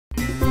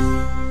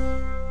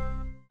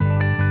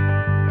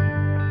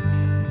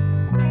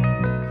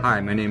Hi,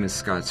 my name is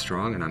Scott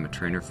Strong and I'm a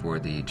trainer for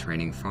the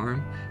Training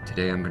Farm.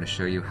 Today I'm going to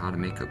show you how to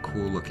make a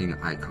cool looking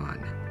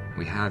icon.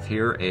 We have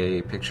here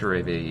a picture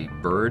of a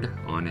bird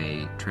on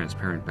a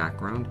transparent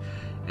background,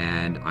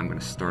 and I'm going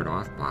to start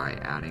off by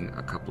adding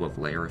a couple of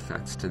layer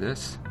effects to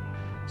this.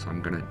 So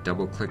I'm going to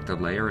double click the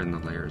layer in the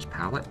layers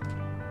palette.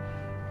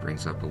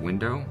 Brings up a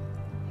window.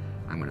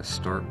 I'm going to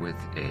start with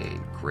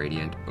a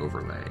gradient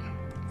overlay.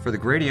 For the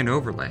gradient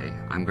overlay,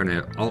 I'm going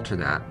to alter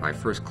that by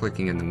first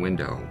clicking in the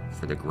window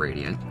for the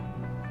gradient.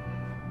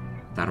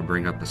 That'll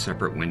bring up a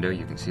separate window.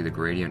 You can see the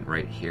gradient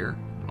right here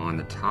on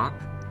the top.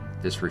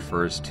 This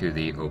refers to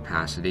the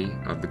opacity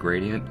of the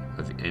gradient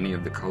of any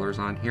of the colors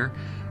on here.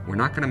 We're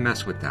not going to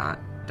mess with that.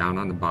 Down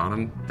on the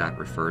bottom, that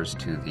refers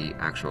to the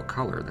actual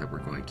color that we're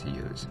going to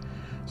use.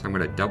 So I'm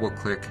going to double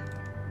click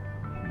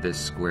this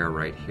square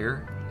right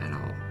here, and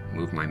I'll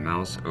move my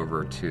mouse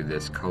over to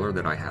this color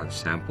that I have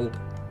sampled.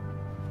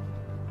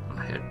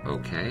 I'll hit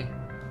OK,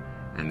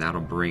 and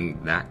that'll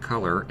bring that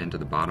color into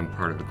the bottom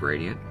part of the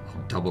gradient.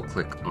 I'll double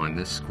click on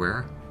this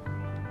square,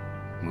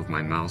 move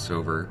my mouse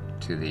over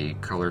to the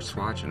color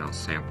swatch, and I'll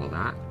sample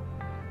that.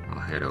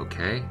 I'll hit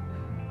OK,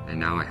 and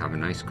now I have a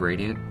nice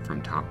gradient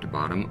from top to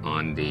bottom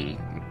on the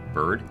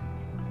bird.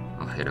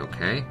 I'll hit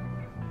OK.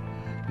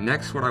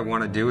 Next, what I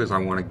want to do is I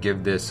want to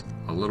give this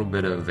a little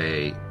bit of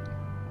a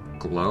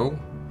glow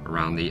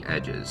around the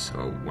edges.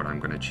 So what I'm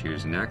going to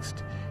choose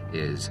next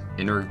is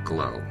Inner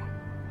Glow.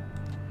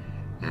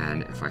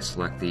 And if I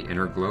select the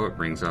Inner Glow, it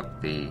brings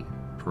up the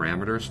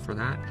parameters for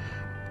that.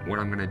 What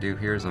I'm going to do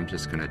here is I'm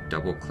just going to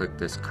double click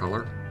this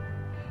color,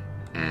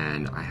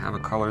 and I have a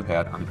color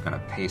that I'm going to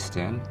paste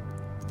in.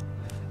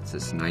 It's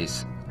this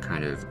nice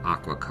kind of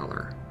aqua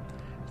color.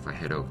 If I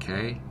hit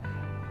OK,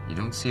 you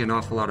don't see an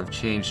awful lot of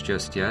change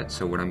just yet,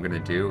 so what I'm going to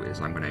do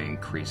is I'm going to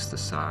increase the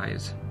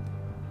size.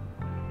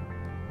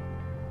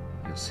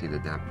 You'll see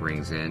that that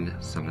brings in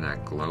some of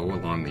that glow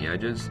along the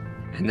edges,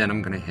 and then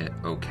I'm going to hit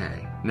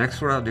OK.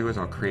 Next, what I'll do is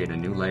I'll create a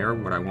new layer.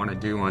 What I want to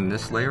do on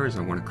this layer is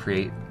I want to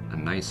create a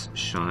nice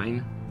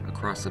shine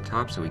across the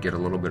top so we get a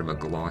little bit of a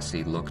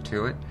glossy look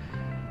to it.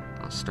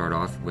 I'll start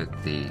off with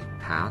the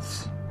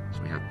paths.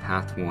 So we have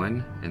path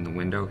 1 in the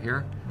window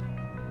here.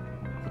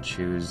 I'll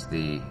choose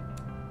the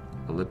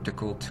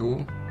elliptical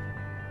tool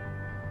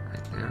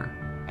right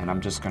there, and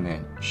I'm just going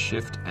to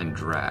shift and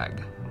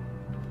drag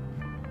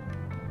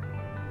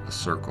a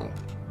circle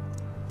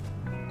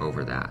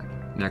over that.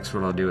 Next,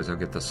 what I'll do is I'll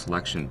get the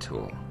selection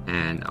tool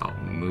and I'll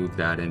move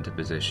that into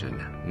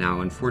position.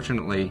 Now,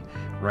 unfortunately,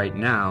 right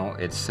now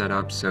it's set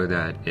up so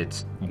that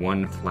it's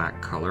one flat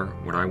color.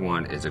 What I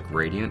want is a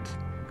gradient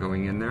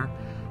going in there.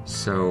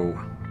 So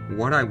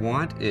what I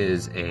want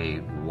is a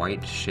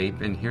white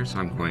shape in here, so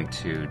I'm going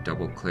to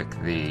double click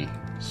the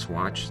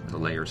swatch, the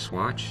layer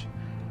swatch,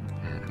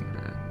 and I'm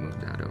going to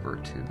move that over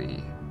to the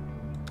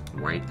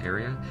white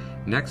area.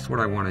 Next,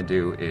 what I want to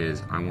do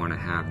is I want to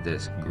have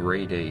this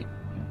gradate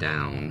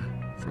down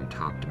from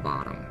top to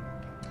bottom.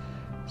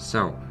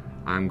 So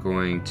I'm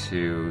going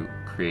to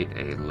create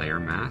a layer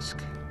mask,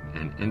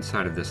 and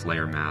inside of this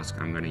layer mask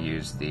I'm going to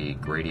use the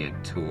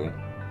gradient tool.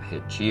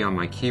 Hit G on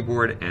my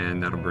keyboard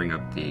and that'll bring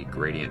up the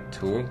gradient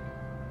tool,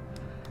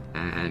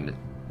 and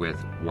with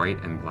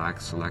white and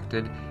black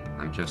selected,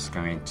 I'm just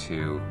going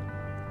to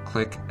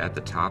click at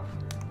the top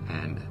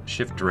and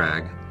shift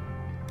drag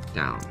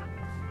down.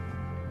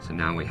 So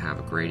now we have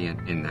a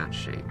gradient in that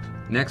shape.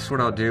 Next,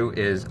 what I'll do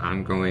is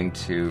I'm going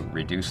to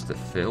reduce the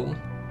fill,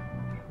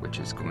 which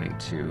is going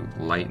to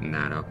lighten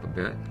that up a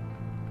bit.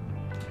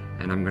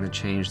 And I'm going to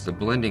change the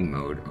blending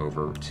mode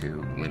over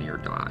to linear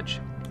dodge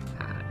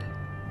add.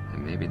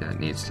 And maybe that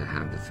needs to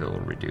have the fill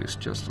reduced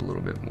just a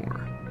little bit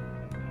more.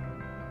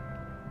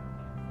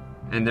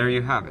 And there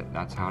you have it.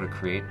 That's how to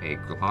create a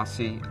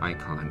glossy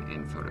icon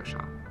in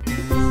Photoshop.